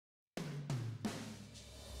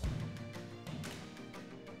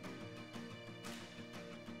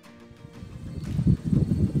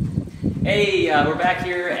Hey, we're back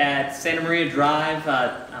here at Santa Maria Drive,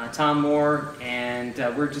 Tom Mohr, and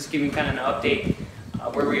we're just giving kind of an update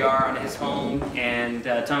where we are on his home. And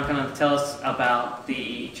Tom, kind of tell us about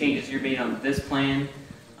the changes you made on this plan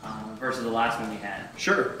versus the last one we had.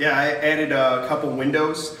 Sure. Yeah, I added a couple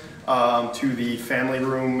windows to the family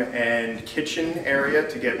room and kitchen area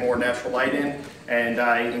to get more natural light in, and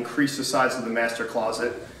I increased the size of the master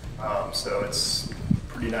closet. So it's a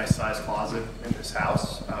pretty nice sized closet in this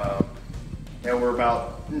house. And we're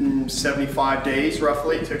about 75 days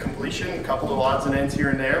roughly to completion, a couple of odds and ends here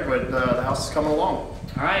and there, but the house is coming along.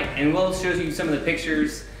 All right, and we'll show you some of the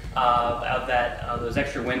pictures of those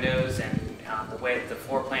extra windows and the way that the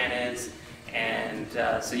floor plan is. And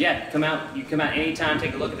so yeah, you come out anytime,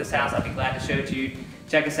 take a look at this house. I'd be glad to show it to you.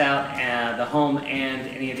 Check us out, the home and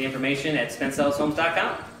any of the information at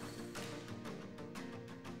SpenceSellsHomes.com.